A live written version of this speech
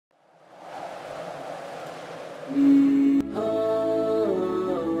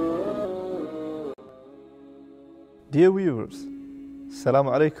Dear viewers,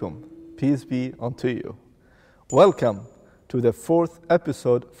 Assalamu alaikum, peace be unto you. Welcome to the fourth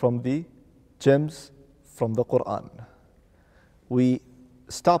episode from the Gems from the Quran. We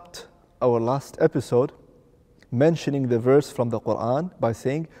stopped our last episode mentioning the verse from the Quran by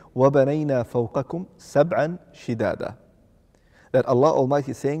saying, وَبَنَيْنَا فَوْقَكُمْ سَبْعًا شِدَادًا. That Allah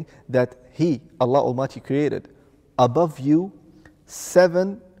Almighty is saying that He, Allah Almighty, created above you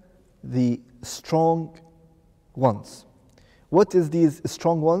 7 the strong ones. What is these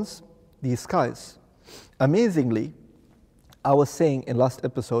strong ones? These skies. Amazingly, I was saying in last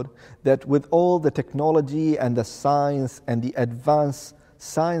episode that with all the technology and the science and the advanced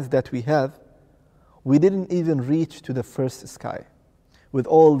science that we have, we didn't even reach to the first sky. With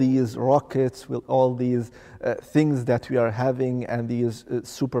all these rockets, with all these things that we are having and these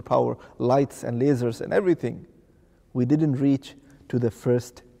superpower lights and lasers and everything, we didn't reach to the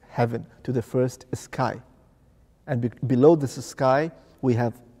first heaven, to the first sky. And below this sky, we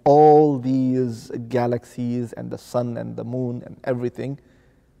have all these galaxies and the sun and the moon and everything.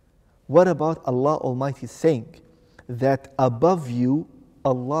 What about Allah Almighty saying that above you,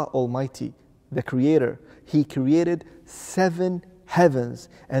 Allah Almighty, the Creator, He created 7 heavens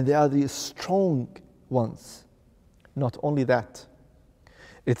and they are the strong ones. Not only that,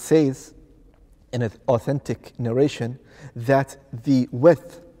 it says in an authentic narration that the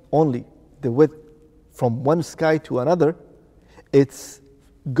width, only the width from one sky to another, it's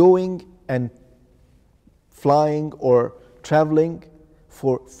going and flying or traveling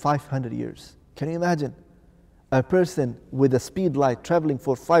for 500 years. Can you imagine? A person with a speed light traveling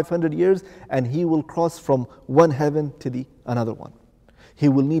for 500 years and he will cross from one heaven to the another one. He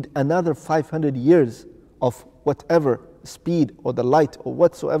will need another 500 years of whatever speed or the light or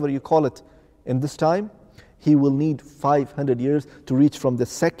whatsoever you call it in this time. He will need 500 years to reach from the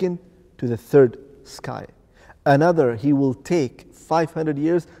second to the third sky. Another, he will take 500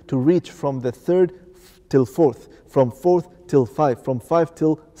 years to reach from the third till fourth, from fourth till 5, from 5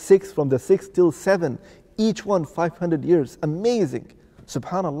 till 6, from the 6 till 7. Each one 500 years. Amazing.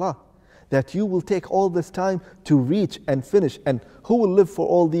 Subhanallah. That you will take all this time to reach and finish. And who will live for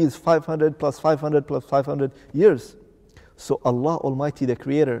all these 500 plus 500 plus 500 years? So Allah Almighty, the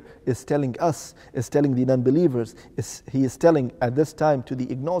Creator, is telling us, is telling the non-believers, He is telling at this time to the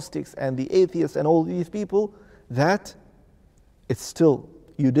agnostics and the atheists and all these people that it's still,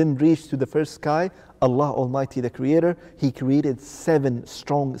 you didn't reach to the first sky. Allah Almighty, the Creator, He created 7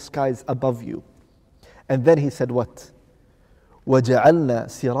 strong skies above you. And then He said what? وَجَعَلْنَا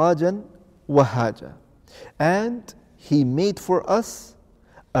سِرَاجًا وَهَاجًا. And He made for us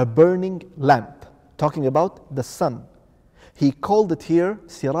a burning lamp. Talking about the sun. He called it here,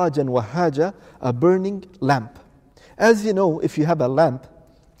 sirajan wahaja, a burning lamp. As you know, if you have a lamp,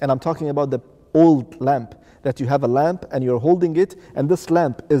 and I'm talking about the old lamp, that you have a lamp and you're holding it, and this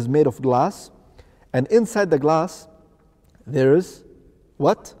lamp is made of glass, and inside the glass, there is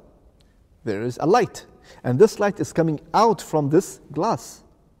what? There is a light. And this light is coming out from this glass.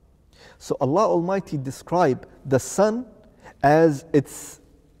 So Allah Almighty described the sun as it's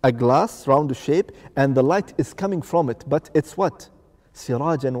a glass, round shape, and the light is coming from it. But it's what?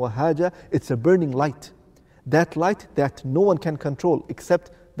 Sirajan wahaja, it's a burning light. That light that no one can control except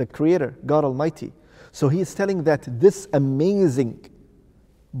the Creator, God Almighty. So He is telling that this amazing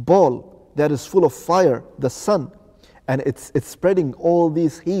ball that is full of fire, the sun, and it's spreading all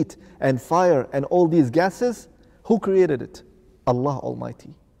this heat and fire and all these gases, who created it? Allah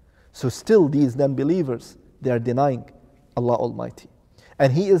Almighty. So still these non-believers, they are denying Allah Almighty.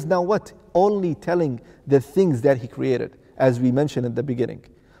 And He is now what? Only telling the things that He created, as we mentioned in the beginning.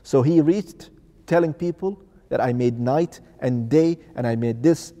 So He reached telling people that I made night and day, and I made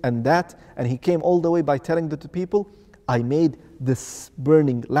this and that. And He came all the way by telling the people, I made this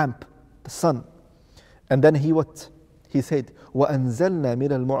burning lamp, the sun. And then He what? He said, وَأَنزَلْنَا مِنَ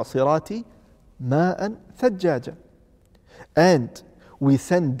الْمُعْصِرَاتِ مَاءً ثَجَّاجًا. And we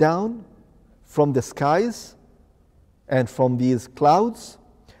send down from the skies and from these clouds,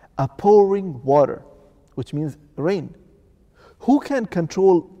 a pouring water, which means rain. Who can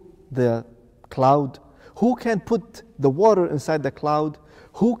control the cloud? Who can put the water inside the cloud?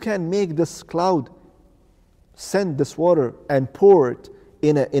 Who can make this cloud send this water and pour it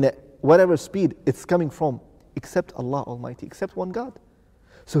in a whatever speed it's coming from? Except Allah Almighty, except one God.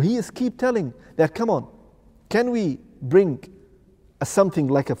 So He is keep telling that, come on, can we bring something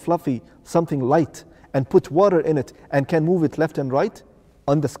like a fluffy, something light, and put water in it and can move it left and right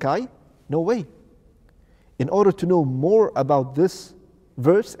on the sky? No way. In order to know more about this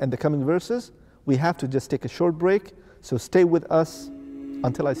verse and the coming verses, We have to just take a short break, so stay with us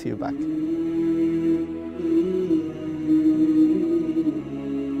until I see you back.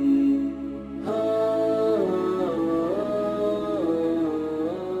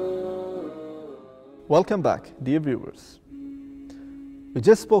 Welcome back, dear viewers. We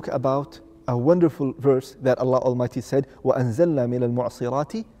just spoke about a wonderful verse that Allah Almighty said, وَأَنزَلْنَا مِنَ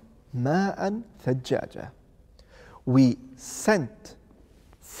الْمُعْصِرَاتِ مَاءً ثَجَّاجًا. We sent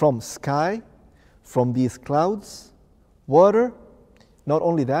from sky, from these clouds, water, not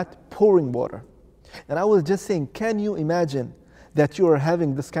only that, pouring water. And I was just saying, can you imagine that you are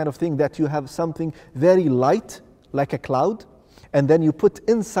having this kind of thing, that you have something very light, like a cloud, and then you put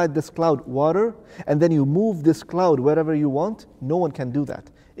inside this cloud water, and then you move this cloud wherever you want? No one can do that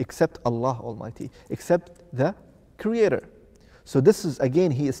except Allah Almighty, except the Creator. So this is,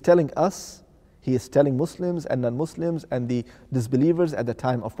 again, He is telling us, He is telling Muslims and non-Muslims and the disbelievers at the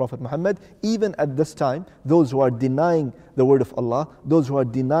time of Prophet Muhammad, even at this time, those who are denying the word of Allah, those who are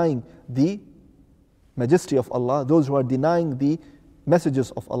denying the majesty of Allah, those who are denying the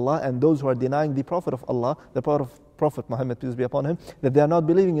messages of Allah, and those who are denying the Prophet of Allah, the Prophet Muhammad, peace be upon him, that they are not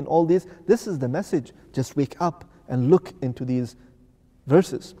believing in all these. This is the message. Just wake up and look into these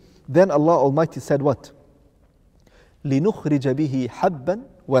verses. Then Allah Almighty said what? لِنُخْرِجَ بِهِ حَبًّا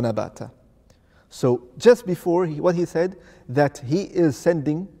وَنَبَاتًا. So just before what He said, that He is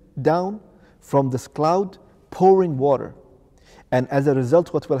sending down from this cloud pouring water. And as a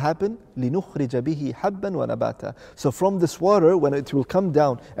result, what will happen? لِنُخْرِجَ بِهِ حَبًّا وَنَبَاتًا. So from this water, when it will come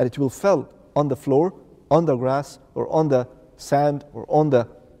down and it will fall on the floor, on the grass, or on the sand, or on the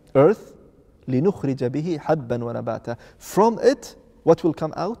earth, لِنُخْرِجَ بِهِ حَبًّا وَنَبَاتًا. From it, what will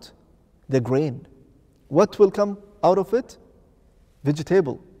come out? The grain. What will come out of it?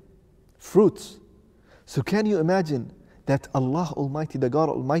 Vegetable, fruits. So can you imagine that Allah Almighty, the God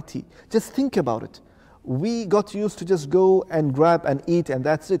Almighty, just think about it. We got used to just go and grab and eat and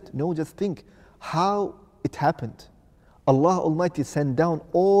that's it. No, just think how it happened. Allah Almighty sent down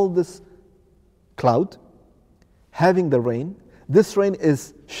all this cloud, having the rain. This rain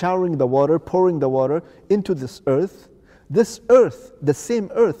is showering the water, pouring the water into this earth. This earth, the same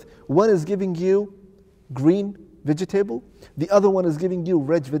earth, one is giving you green vegetable, the other one is giving you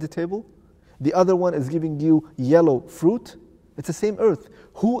red vegetable, the other one is giving you yellow fruit. It's the same earth.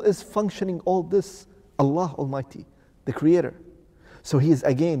 Who is functioning all this? Allah Almighty, the Creator. So He is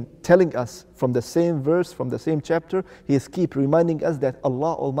again telling us from the same verse, from the same chapter, He is keep reminding us that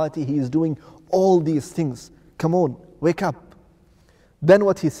Allah Almighty, He is doing all these things. Come on, wake up. Then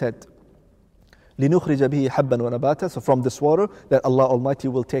what He said, لِنُخْرِجَ بِهِ حَبًّا وَنَبَاتًا. So from this water, that Allah Almighty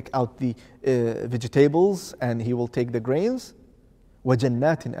will take out the vegetables and He will take the grains.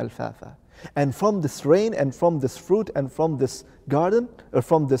 وَجَنَّاتٍ أَلْفَافًا. And from this rain and from this fruit and from this garden, or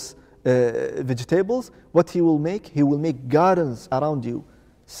from this vegetables, what He will make? He will make gardens around you,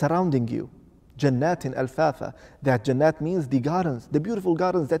 surrounding you. Jannatin alfafa. That Jannat means the gardens, the beautiful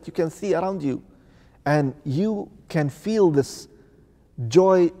gardens that you can see around you. And you can feel this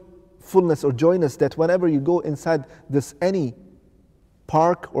joyfulness or joyness that whenever you go inside this any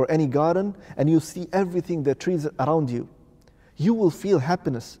park or any garden and you see everything, the trees around you, you will feel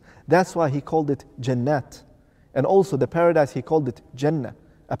happiness. That's why He called it Jannat. And also the paradise, He called it Jannah,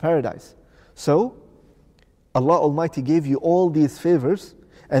 a paradise. So Allah Almighty gave you all these favors,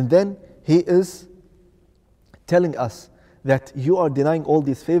 and then He is telling us that you are denying all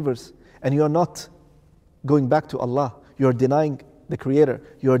these favors and you are not going back to Allah. You are denying the Creator.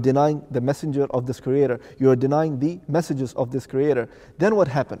 You are denying the messenger of this Creator. You are denying the messages of this Creator. Then what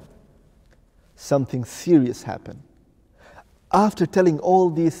happened? Something serious happened. After telling all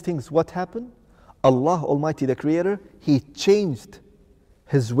these things, what happened? Allah Almighty, the Creator, He changed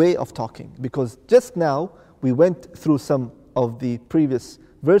His way of talking. Because just now, we went through some of the previous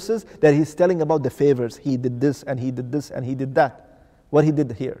verses that He's telling about the favors. He did this, and He did this, and He did that. What He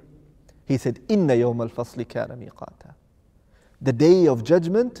did here? He said, إِنَّ يَوْمَ الْفَصْلِ كَانَ مِيقَاتًا. The day of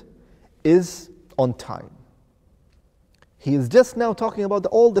judgment is on time. He is just now talking about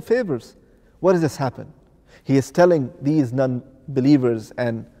all the favors. What does this happen? He is telling these non-believers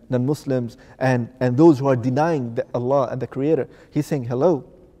and non-Muslims and those who are denying Allah and the Creator. He's saying, hello,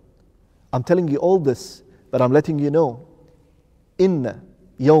 I'm telling you all this, but I'm letting you know, إِنَّ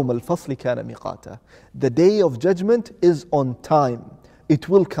يَوْمَ الْفَصْلِ كَانَ مِيقَاتًا. The day of judgment is on time. It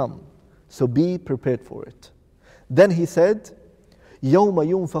will come. So be prepared for it. Then He said, يَوْمَ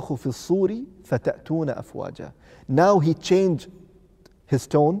يُنْفَخُ فِي الصُّورِ فَتَأْتُونَ أَفْوَاجًا. Now He changed His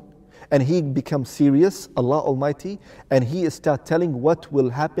tone and He becomes serious, Allah Almighty, and He start telling what will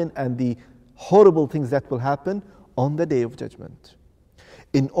happen and the horrible things that will happen on the day of judgment.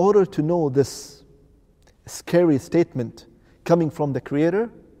 In order to know this scary statement coming from the Creator,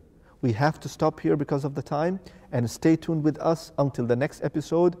 we have to stop here because of the time, and stay tuned with us until the next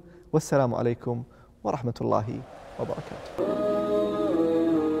episode. Wassalamu alaikum wa rahmatullahi wa barakatuh.